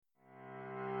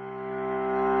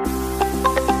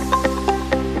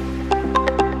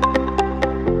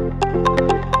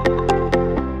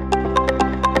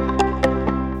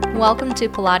welcome to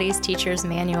Pilates Teacher's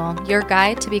Manual, your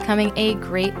guide to becoming a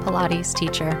great Pilates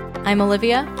teacher. I'm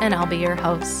Olivia, and I'll be your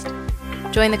host.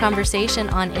 Join the conversation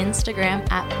on Instagram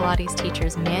at Pilates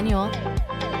Teacher's Manual.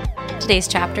 Today's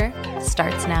chapter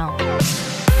starts now.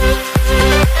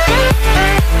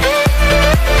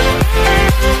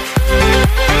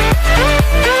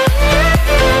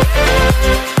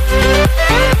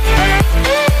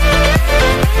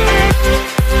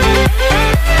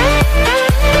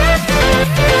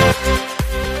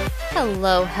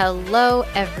 Hello,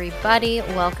 everybody.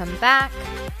 Welcome back.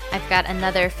 I've got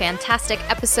another fantastic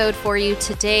episode for you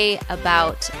today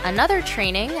about another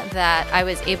training that I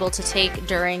was able to take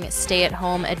during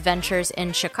stay-at-home adventures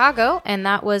in Chicago, and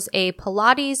that was a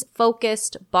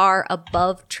Pilates-focused bar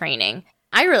above training.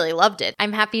 I really loved it.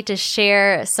 I'm happy to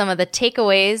share some of the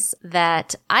takeaways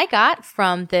that I got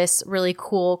from this really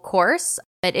cool course.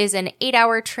 It is an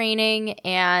 8-hour training,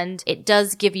 and it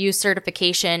does give you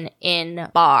certification in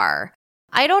bar.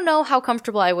 I don't know how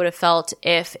comfortable I would have felt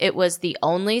if it was the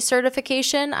only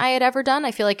certification I had ever done.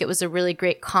 I feel like it was a really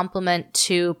great complement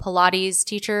to Pilates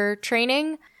teacher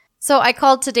training. So I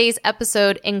called today's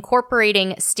episode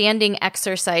Incorporating Standing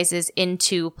Exercises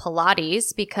into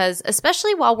Pilates because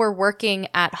especially while we're working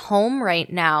at home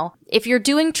right now, if you're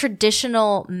doing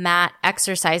traditional mat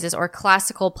exercises or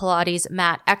classical Pilates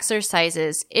mat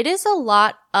exercises, it is a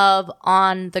lot of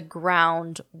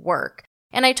on-the-ground work.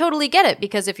 And I totally get it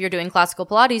because if you're doing classical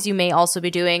Pilates, you may also be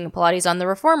doing Pilates on the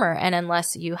reformer. And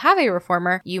unless you have a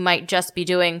reformer, you might just be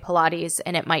doing Pilates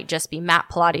and it might just be mat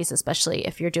Pilates, especially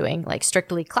if you're doing like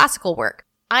strictly classical work.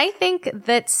 I think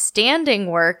that standing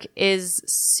work is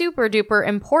super duper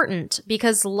important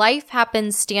because life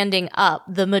happens standing up.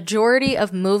 The majority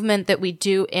of movement that we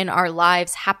do in our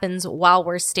lives happens while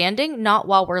we're standing, not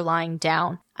while we're lying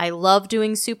down. I love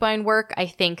doing supine work. I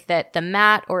think that the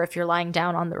mat, or if you're lying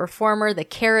down on the reformer, the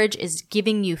carriage is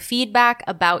giving you feedback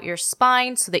about your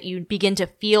spine so that you begin to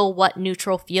feel what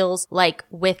neutral feels like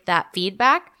with that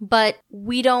feedback. But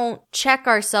we don't check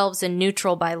ourselves in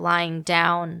neutral by lying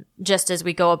down just as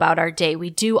we go about our day. We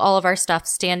do all of our stuff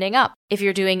standing up. If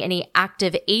you're doing any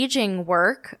active aging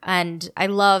work, and I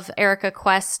love Erica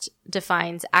Quest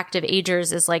defines active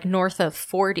agers as like north of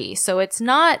 40. So it's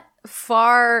not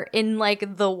far in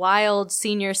like the wild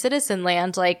senior citizen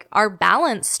land, like our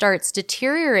balance starts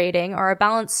deteriorating, or our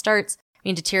balance starts,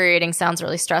 deteriorating sounds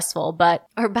really stressful, but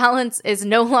our balance is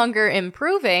no longer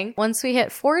improving once we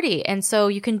hit 40. And so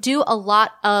you can do a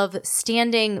lot of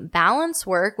standing balance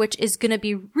work, which is going to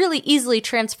be really easily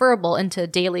transferable into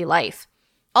daily life.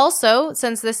 Also,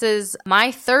 since this is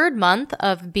my third month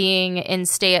of being in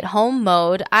stay-at-home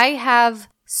mode, I have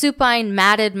supine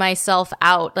matted myself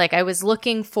out. Like I was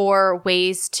looking for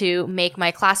ways to make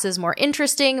my classes more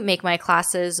interesting, make my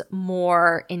classes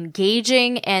more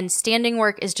engaging, and standing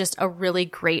work is just a really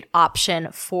great option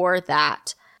for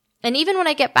that. And even when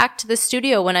I get back to the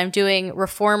studio, when I'm doing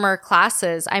reformer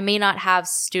classes, I may not have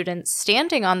students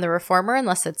standing on the reformer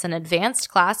unless it's an advanced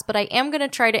class, but I am going to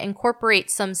try to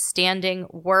incorporate some standing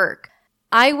work.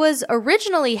 I was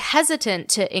originally hesitant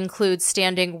to include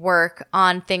standing work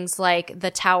on things like the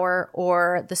tower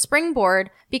or the springboard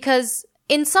because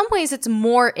in some ways it's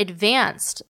more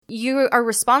advanced. You are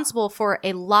responsible for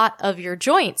a lot of your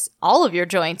joints, all of your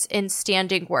joints in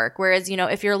standing work. Whereas,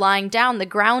 if you're lying down, the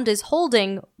ground is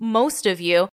holding most of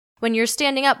you. When you're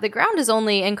standing up, the ground is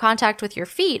only in contact with your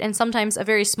feet and sometimes a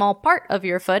very small part of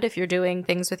your foot if you're doing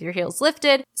things with your heels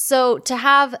lifted. So to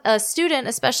have a student,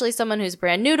 especially someone who's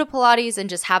brand new to Pilates, and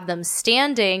just have them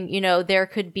standing, there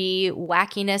could be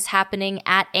wackiness happening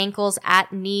at ankles,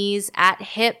 at knees, at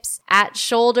hips, at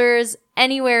shoulders,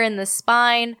 anywhere in the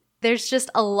spine. There's just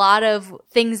a lot of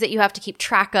things that you have to keep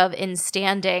track of in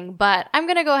standing, but I'm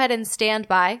going to go ahead and stand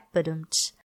by.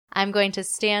 I'm going to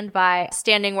stand by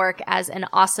standing work as an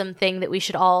awesome thing that we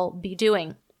should all be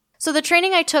doing. So the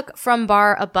training I took from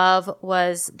Bar Above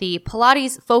was the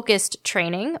Pilates focused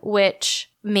training, which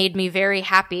made me very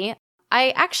happy.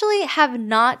 I actually have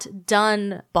not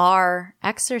done bar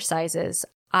exercises.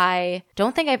 I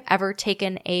don't think I've ever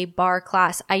taken a bar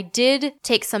class. I did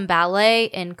take some ballet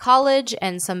in college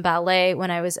and some ballet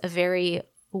when I was a very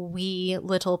wee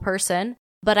little person.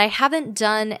 But I haven't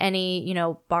done any,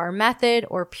 bar method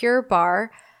or pure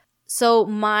bar. So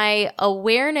my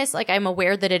awareness, I'm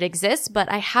aware that it exists, but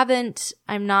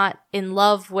I'm not in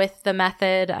love with the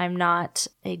method. I'm not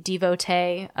a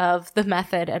devotee of the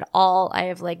method at all. I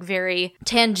have very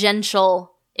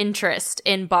tangential interest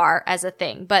in bar as a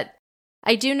thing. But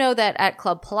I do know that at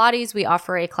Club Pilates, we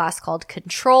offer a class called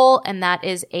Control, and that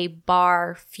is a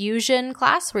bar fusion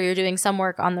class where you're doing some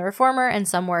work on the reformer and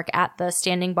some work at the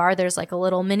standing bar. There's like a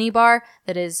little mini bar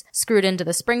that is screwed into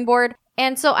the springboard.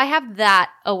 And so I have that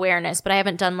awareness, but I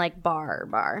haven't done like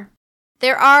bar.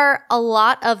 There are a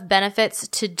lot of benefits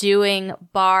to doing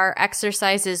bar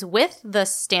exercises with the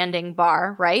standing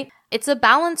bar, right? It's a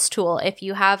balance tool. If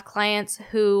you have clients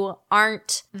who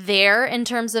aren't there in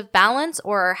terms of balance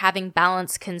or are having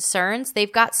balance concerns,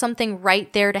 they've got something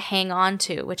right there to hang on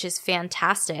to, which is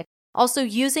fantastic. Also,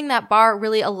 using that bar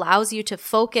really allows you to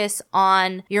focus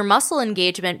on your muscle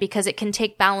engagement because it can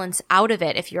take balance out of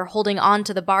it. If you're holding on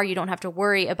to the bar, you don't have to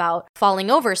worry about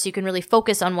falling over, so you can really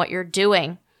focus on what you're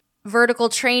doing. Vertical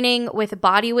training with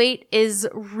body weight is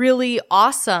really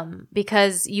awesome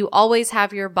because you always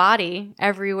have your body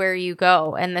everywhere you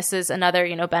go. And this is another,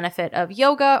 benefit of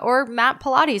yoga or mat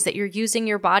Pilates, that you're using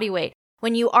your body weight.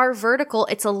 When you are vertical,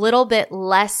 it's a little bit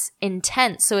less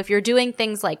intense. So if you're doing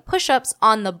things like push-ups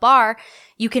on the bar,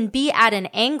 you can be at an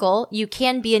angle, you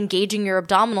can be engaging your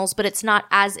abdominals, but it's not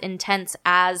as intense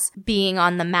as being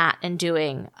on the mat and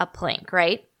doing a plank,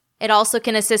 right? It also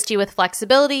can assist you with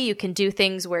flexibility. You can do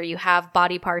things where you have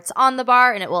body parts on the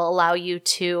bar and it will allow you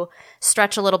to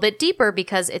stretch a little bit deeper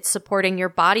because it's supporting your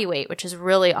body weight, which is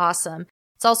really awesome.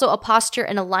 It's also a posture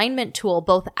and alignment tool,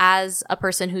 both as a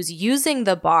person who's using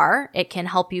the bar. It can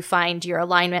help you find your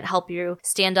alignment, help you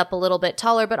stand up a little bit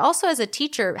taller, but also as a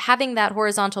teacher, having that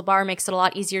horizontal bar makes it a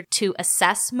lot easier to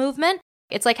assess movement.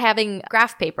 It's like having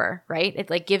graph paper, right?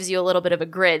 It like gives you a little bit of a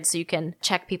grid so you can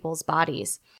check people's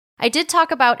bodies. I did talk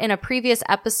about in a previous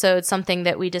episode something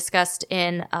that we discussed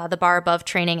in the Bar Above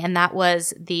training, and that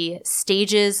was the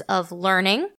stages of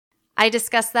learning. I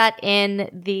discussed that in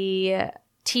the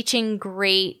Teaching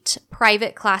Great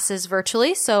private classes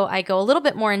virtually, so I go a little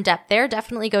bit more in depth there.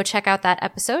 Definitely go check out that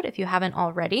episode if you haven't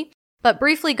already. But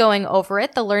briefly going over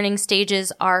it, the learning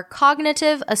stages are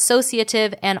cognitive,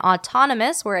 associative, and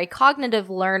autonomous, where a cognitive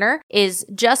learner is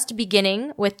just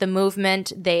beginning with the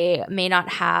movement. They may not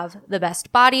have the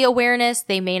best body awareness.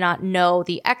 They may not know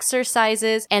the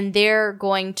exercises, and they're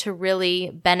going to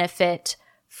really benefit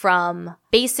from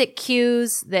basic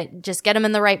cues that just get them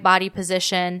in the right body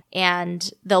position,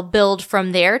 and they'll build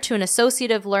from there to an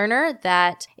associative learner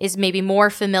that is maybe more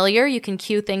familiar. You can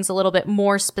cue things a little bit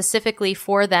more specifically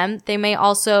for them. They may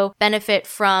also benefit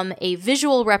from a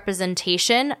visual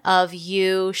representation of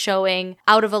you showing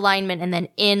out of alignment and then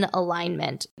in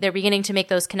alignment. They're beginning to make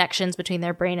those connections between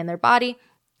their brain and their body.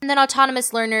 And then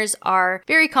autonomous learners are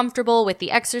very comfortable with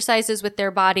the exercises with their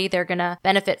body. They're going to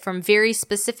benefit from very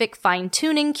specific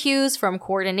fine-tuning cues, from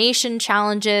coordination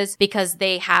challenges, because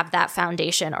they have that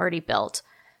foundation already built.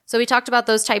 So we talked about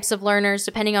those types of learners.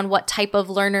 Depending on what type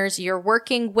of learners you're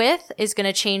working with is going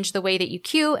to change the way that you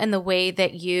cue and the way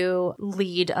that you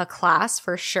lead a class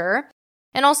for sure.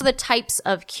 And also the types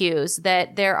of cues,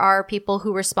 that there are people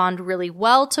who respond really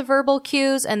well to verbal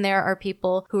cues, and there are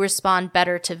people who respond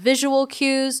better to visual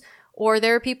cues, or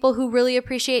there are people who really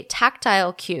appreciate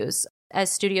tactile cues.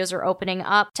 As studios are opening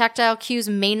up, tactile cues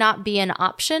may not be an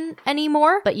option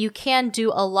anymore, but you can do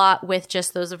a lot with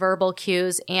just those verbal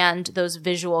cues and those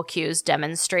visual cues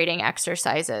demonstrating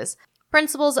exercises.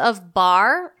 Principles of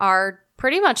bar are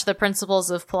pretty much the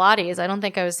principles of Pilates. I don't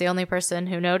think I was the only person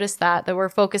who noticed that we're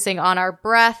focusing on our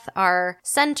breath, our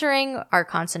centering, our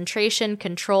concentration,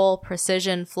 control,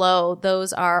 precision, flow.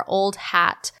 Those are old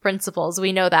hat principles.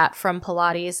 We know that from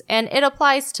Pilates, and it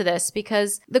applies to this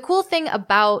because the cool thing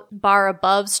about Bar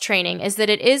Above's training is that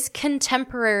it is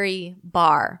contemporary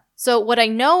bar. So what I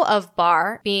know of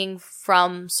bar, being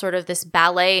from sort of this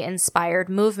ballet-inspired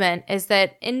movement, is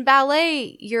that in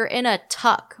ballet, you're in a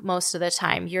tuck most of the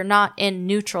time. You're not in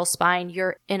neutral spine.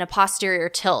 You're in a posterior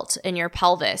tilt in your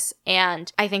pelvis.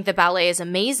 And I think the ballet is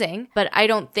amazing, but I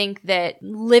don't think that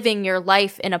living your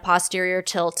life in a posterior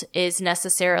tilt is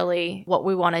necessarily what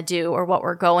we want to do or what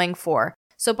we're going for.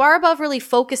 So Bar Above really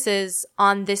focuses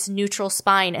on this neutral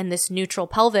spine and this neutral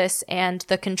pelvis, and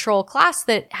the control class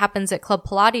that happens at Club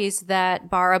Pilates that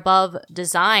Bar Above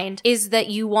designed is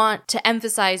that you want to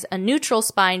emphasize a neutral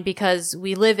spine because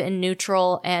we live in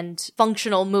neutral and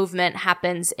functional movement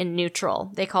happens in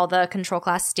neutral. They call the control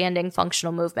class standing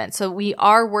functional movement. So we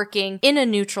are working in a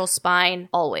neutral spine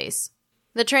always.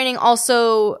 The training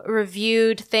also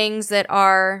reviewed things that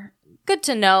are good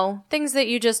to know, things that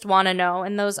you just want to know,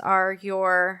 and those are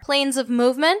your planes of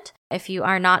movement. If you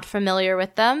are not familiar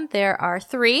with them, there are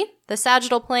 3, the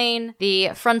sagittal plane, the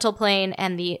frontal plane,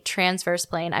 and the transverse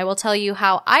plane. I will tell you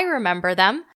how I remember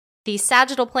them. The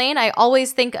sagittal plane, I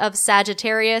always think of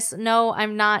Sagittarius. No,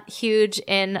 I'm not huge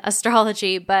in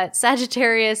astrology, but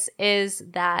Sagittarius is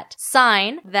that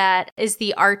sign that is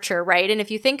the archer, right? And if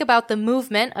you think about the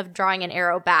movement of drawing an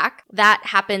arrow back, that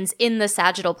happens in the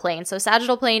sagittal plane. So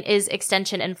sagittal plane is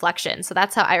extension and flexion. So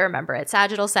that's how I remember it.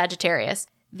 Sagittal, Sagittarius.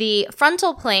 The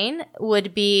frontal plane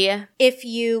would be if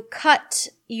you cut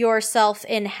yourself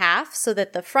in half so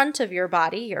that the front of your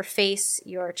body, your face,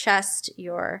 your chest,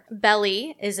 your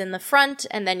belly is in the front,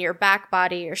 and then your back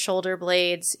body, your shoulder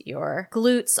blades, your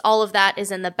glutes, all of that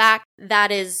is in the back.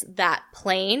 That is that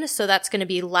plane. So that's going to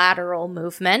be lateral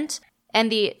movement. And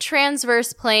the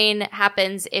transverse plane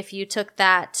happens if you took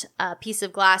that piece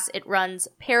of glass, it runs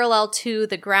parallel to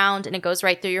the ground and it goes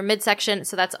right through your midsection.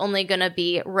 So that's only going to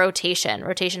be rotation.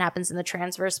 Rotation happens in the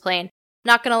transverse plane.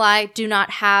 Not going to lie, do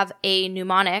not have a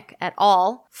mnemonic at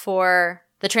all for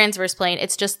the transverse plane.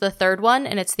 It's just the third one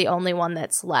and it's the only one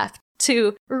that's left.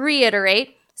 To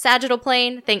reiterate, sagittal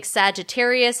plane, think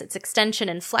Sagittarius, it's extension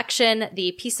and flexion.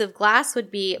 The piece of glass would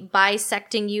be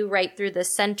bisecting you right through the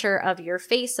center of your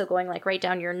face. So going like right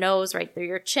down your nose, right through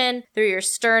your chin, through your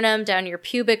sternum, down your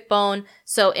pubic bone.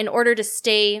 So in order to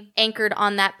stay anchored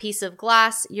on that piece of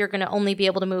glass, you're going to only be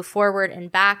able to move forward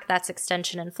and back. That's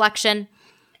extension and flexion.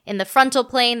 In the frontal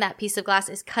plane, that piece of glass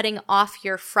is cutting off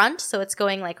your front. So it's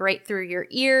going like right through your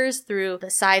ears, through the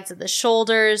sides of the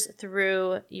shoulders,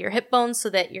 through your hip bones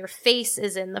so that your face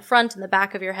is in the front and the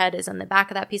back of your head is in the back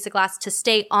of that piece of glass. To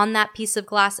stay on that piece of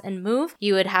glass and move,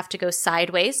 you would have to go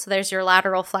sideways. So there's your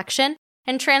lateral flexion.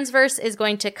 And transverse is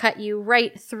going to cut you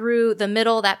right through the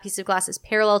middle. That piece of glass is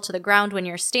parallel to the ground when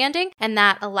you're standing, and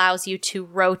that allows you to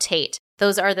rotate.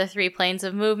 Those are the 3 planes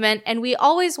of movement, and we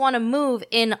always want to move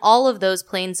in all of those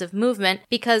planes of movement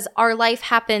because our life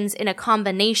happens in a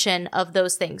combination of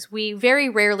those things. We very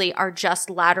rarely are just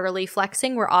laterally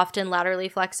flexing. We're often laterally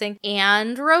flexing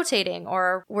and rotating,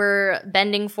 or we're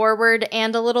bending forward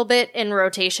and a little bit in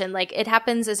rotation. Like, it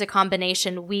happens as a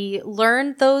combination. We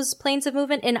learn those planes of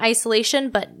movement in isolation,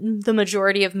 but the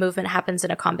majority of movement happens in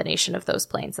a combination of those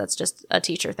planes. That's just a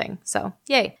teacher thing. So,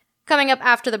 yay. Coming up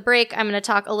after the break, I'm going to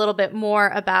talk a little bit more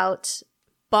about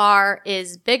bar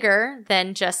is bigger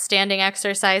than just standing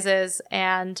exercises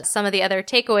and some of the other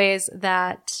takeaways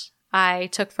that I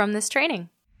took from this training.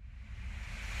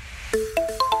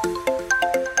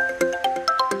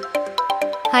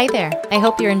 Hi there. I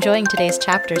hope you're enjoying today's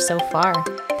chapter so far.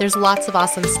 There's lots of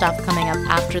awesome stuff coming up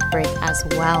after the break as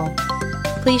well.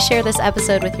 Please share this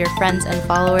episode with your friends and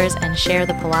followers and share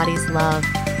the Pilates love.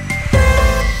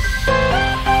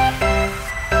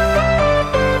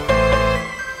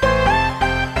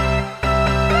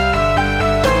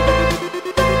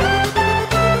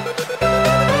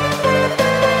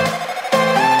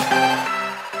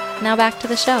 Now back to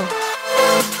the show.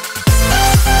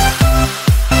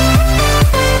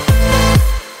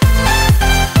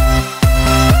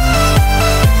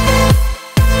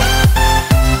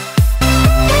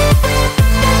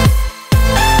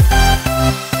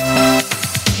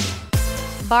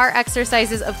 Bar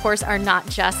exercises, of course, are not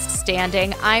just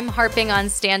standing. I'm harping on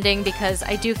standing because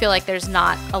I do feel like there's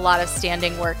not a lot of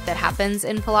standing work that happens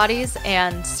in Pilates,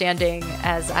 and standing,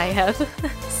 as I have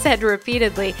said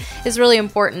repeatedly, is really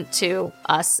important to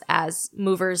us as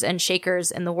movers and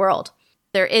shakers in the world.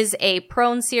 There is a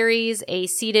prone series, a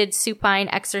seated supine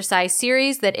exercise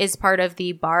series that is part of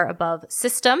the bar above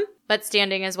system, but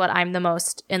standing is what I'm the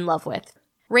most in love with.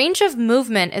 Range of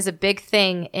movement is a big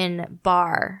thing in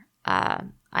bar.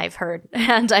 I've heard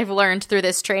and I've learned through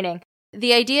this training.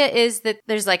 The idea is that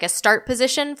there's like a start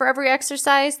position for every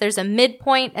exercise, there's a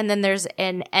midpoint, and then there's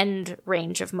an end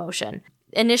range of motion.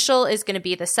 Initial is going to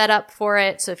be the setup for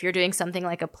it. So if you're doing something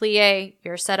like a plie,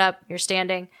 you're set up, you're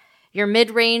standing. Your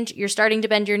mid-range, you're starting to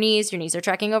bend your knees are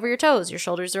tracking over your toes, your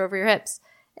shoulders are over your hips.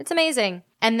 It's amazing.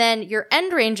 And then your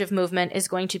end range of movement is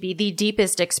going to be the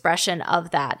deepest expression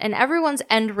of that. And everyone's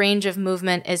end range of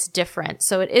movement is different.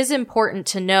 So it is important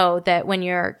to know that when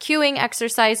you're cueing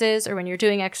exercises or when you're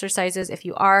doing exercises, if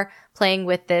you are playing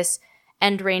with this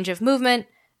end range of movement,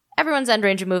 everyone's end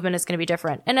range of movement is going to be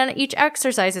different. And on each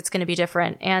exercise, it's going to be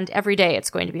different. And every day,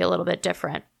 it's going to be a little bit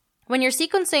different. When you're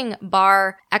sequencing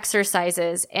bar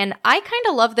exercises, and I kind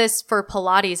of love this for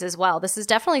Pilates as well, this is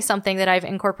definitely something that I've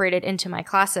incorporated into my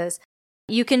classes.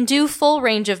 You can do full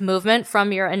range of movement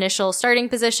from your initial starting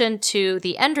position to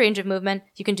the end range of movement.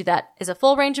 You can do that as a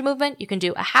full range of movement. You can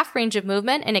do a half range of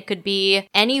movement, and it could be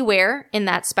anywhere in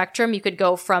that spectrum. You could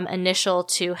go from initial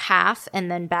to half and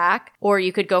then back, or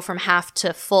you could go from half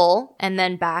to full and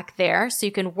then back there. So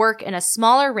you can work in a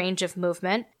smaller range of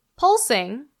movement.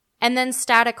 Pulsing and then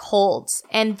static holds.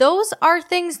 And those are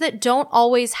things that don't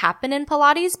always happen in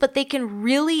Pilates, but they can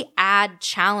really add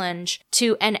challenge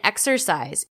to an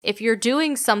exercise. If you're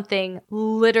doing something,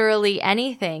 literally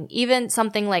anything, even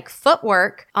something like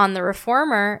footwork on the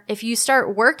reformer, if you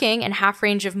start working in half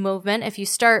range of movement, if you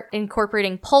start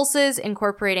incorporating pulses,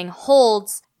 incorporating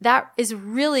holds, that is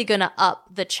really going to up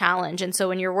the challenge. And so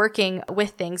when you're working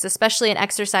with things, especially an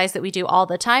exercise that we do all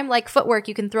the time, like footwork,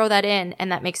 you can throw that in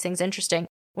and that makes things interesting.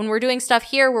 When we're doing stuff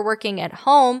here, we're working at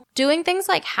home, doing things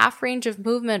like half range of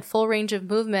movement, full range of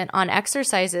movement on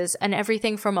exercises, and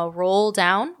everything from a roll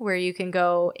down where you can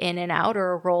go in and out,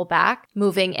 or a roll back,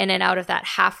 moving in and out of that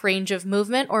half range of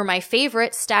movement, or my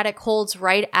favorite, static holds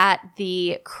right at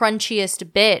the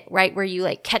crunchiest bit, right where you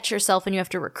like catch yourself and you have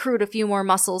to recruit a few more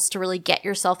muscles to really get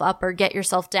yourself up or get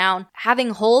yourself down. Having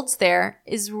holds there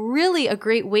is really a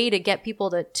great way to get people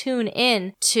to tune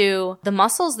in to the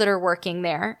muscles that are working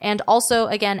there, and also,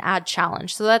 again, add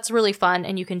challenge. So that's really fun,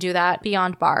 and you can do that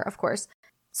beyond bar, of course.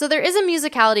 So there is a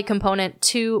musicality component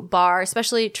to bar,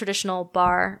 especially traditional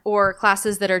bar or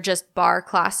classes that are just bar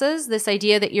classes. This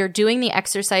idea that you're doing the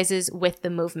exercises with the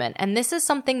movement. And this is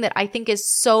something that I think is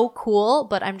so cool,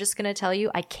 but I'm just going to tell you,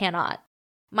 I cannot.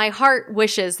 My heart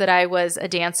wishes that I was a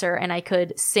dancer and I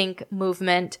could sync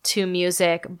movement to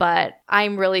music, but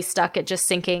I'm really stuck at just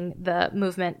syncing the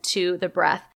movement to the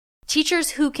breath. Teachers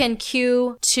who can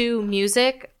cue to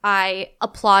music, I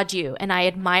applaud you and I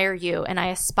admire you and I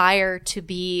aspire to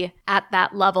be at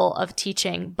that level of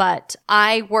teaching, but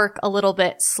I work a little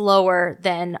bit slower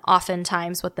than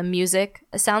oftentimes what the music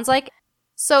sounds like.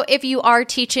 So if you are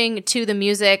teaching to the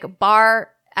music,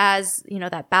 bar as, you know,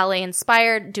 that ballet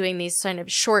inspired, doing these kind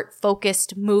of short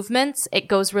focused movements, it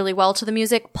goes really well to the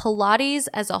music. Pilates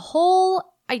as a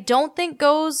whole, I don't think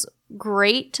goes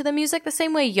great to the music the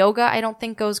same way yoga I don't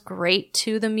think goes great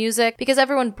to the music, because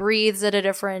everyone breathes at a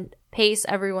different pace.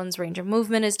 Everyone's range of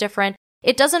movement is different.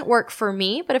 It doesn't work for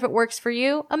me, but if it works for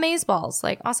you, amazeballs,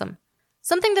 like awesome.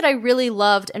 Something that I really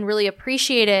loved and really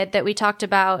appreciated that we talked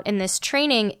about in this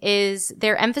training is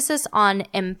their emphasis on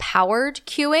empowered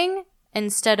cueing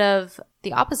instead of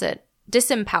the opposite,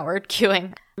 disempowered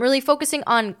cueing. Really focusing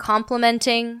on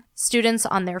complimenting students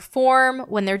on their form.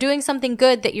 When they're doing something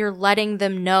good, that you're letting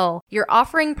them know. You're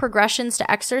offering progressions to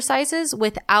exercises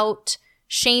without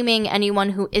shaming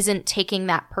anyone who isn't taking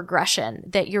that progression,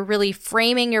 that you're really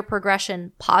framing your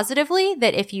progression positively,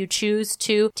 that if you choose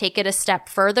to take it a step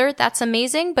further, that's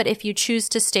amazing. But if you choose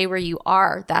to stay where you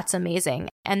are, that's amazing.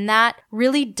 And that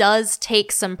really does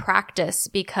take some practice,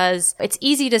 because it's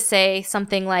easy to say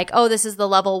something like, oh, this is the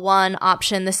level 1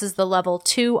 option, this is the level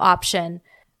 2 option.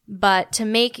 But to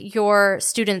make your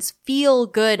students feel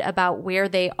good about where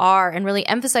they are and really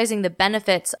emphasizing the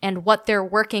benefits and what they're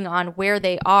working on where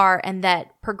they are, and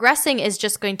that progressing is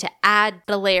just going to add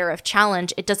a layer of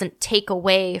challenge. It doesn't take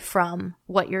away from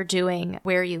what you're doing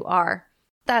where you are.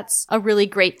 That's a really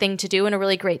great thing to do and a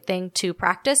really great thing to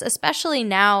practice, especially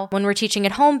now when we're teaching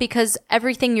at home, because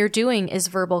everything you're doing is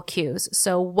verbal cues.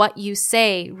 So what you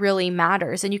say really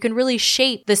matters, and you can really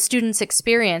shape the student's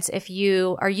experience. If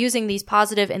you are using these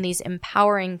positive and these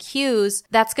empowering cues,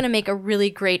 that's going to make a really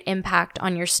great impact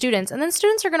on your students. And then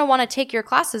students are going to want to take your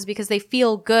classes because they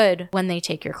feel good when they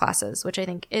take your classes, which I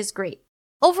think is great.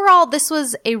 Overall, this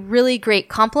was a really great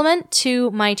complement to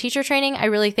my teacher training. I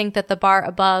really think that the Barre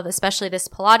Above, especially this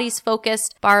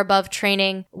Pilates-focused Barre Above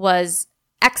training, was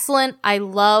excellent. I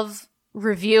love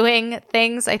reviewing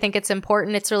things. I think it's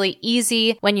important. It's really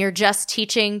easy when you're just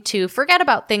teaching to forget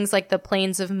about things like the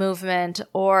planes of movement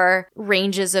or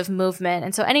ranges of movement.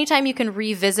 And so anytime you can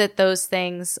revisit those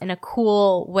things in a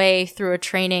cool way through a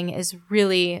training is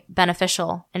really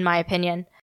beneficial, in my opinion.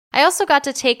 I also got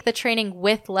to take the training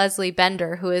with Leslie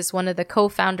Bender, who is one of the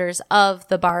co-founders of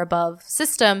the Barre Above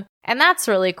system. And that's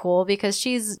really cool because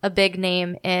she's a big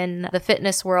name in the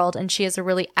fitness world, and she is a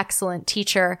really excellent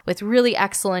teacher with really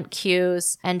excellent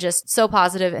cues and just so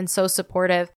positive and so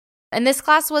supportive. And this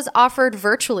class was offered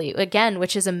virtually, again,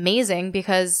 which is amazing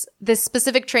because this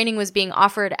specific training was being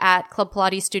offered at Club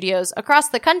Pilates studios across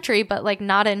the country, but like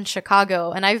not in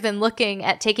Chicago. And I've been looking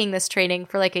at taking this training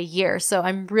for like a year. So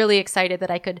I'm really excited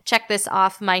that I could check this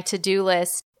off my to-do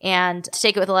list, and to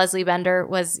take it with Leslie Bender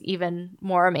was even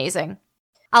more amazing.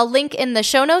 I'll link in the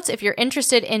show notes if you're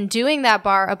interested in doing that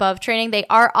Barre Above training. They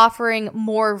are offering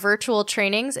more virtual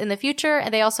trainings in the future,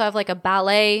 and they also have like a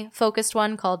ballet focused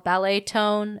one called Ballet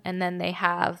Tone, and then they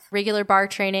have regular bar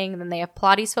training, and then they have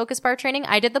Pilates focused bar training.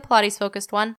 I did the Pilates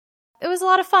focused one. It was a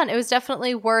lot of fun. It was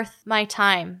definitely worth my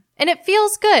time, and it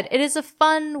feels good. It is a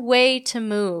fun way to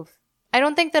move. I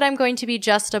don't think that I'm going to be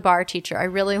just a barre teacher. I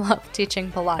really love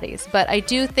teaching Pilates, but I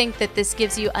do think that this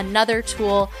gives you another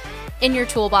tool in your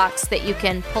toolbox that you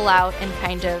can pull out and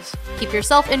kind of keep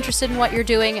yourself interested in what you're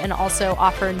doing and also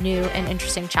offer new and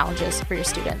interesting challenges for your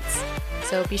students.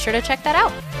 So be sure to check that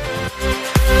out.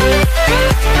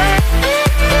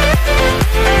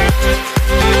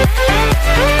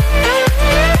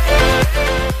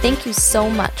 Thank you so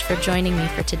much for joining me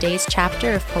for today's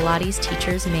chapter of Pilates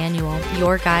Teacher's Manual,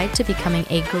 your guide to becoming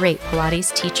a great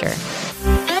Pilates teacher.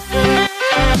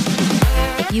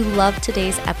 If you loved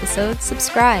today's episode,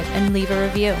 subscribe and leave a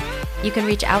review. You can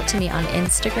reach out to me on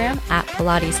Instagram at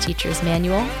Pilates Teacher's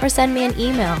Manual or send me an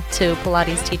email to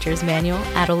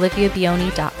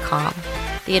pilatesteachersmanual@oliviabioni.com.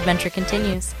 The adventure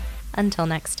continues. Until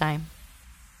next time.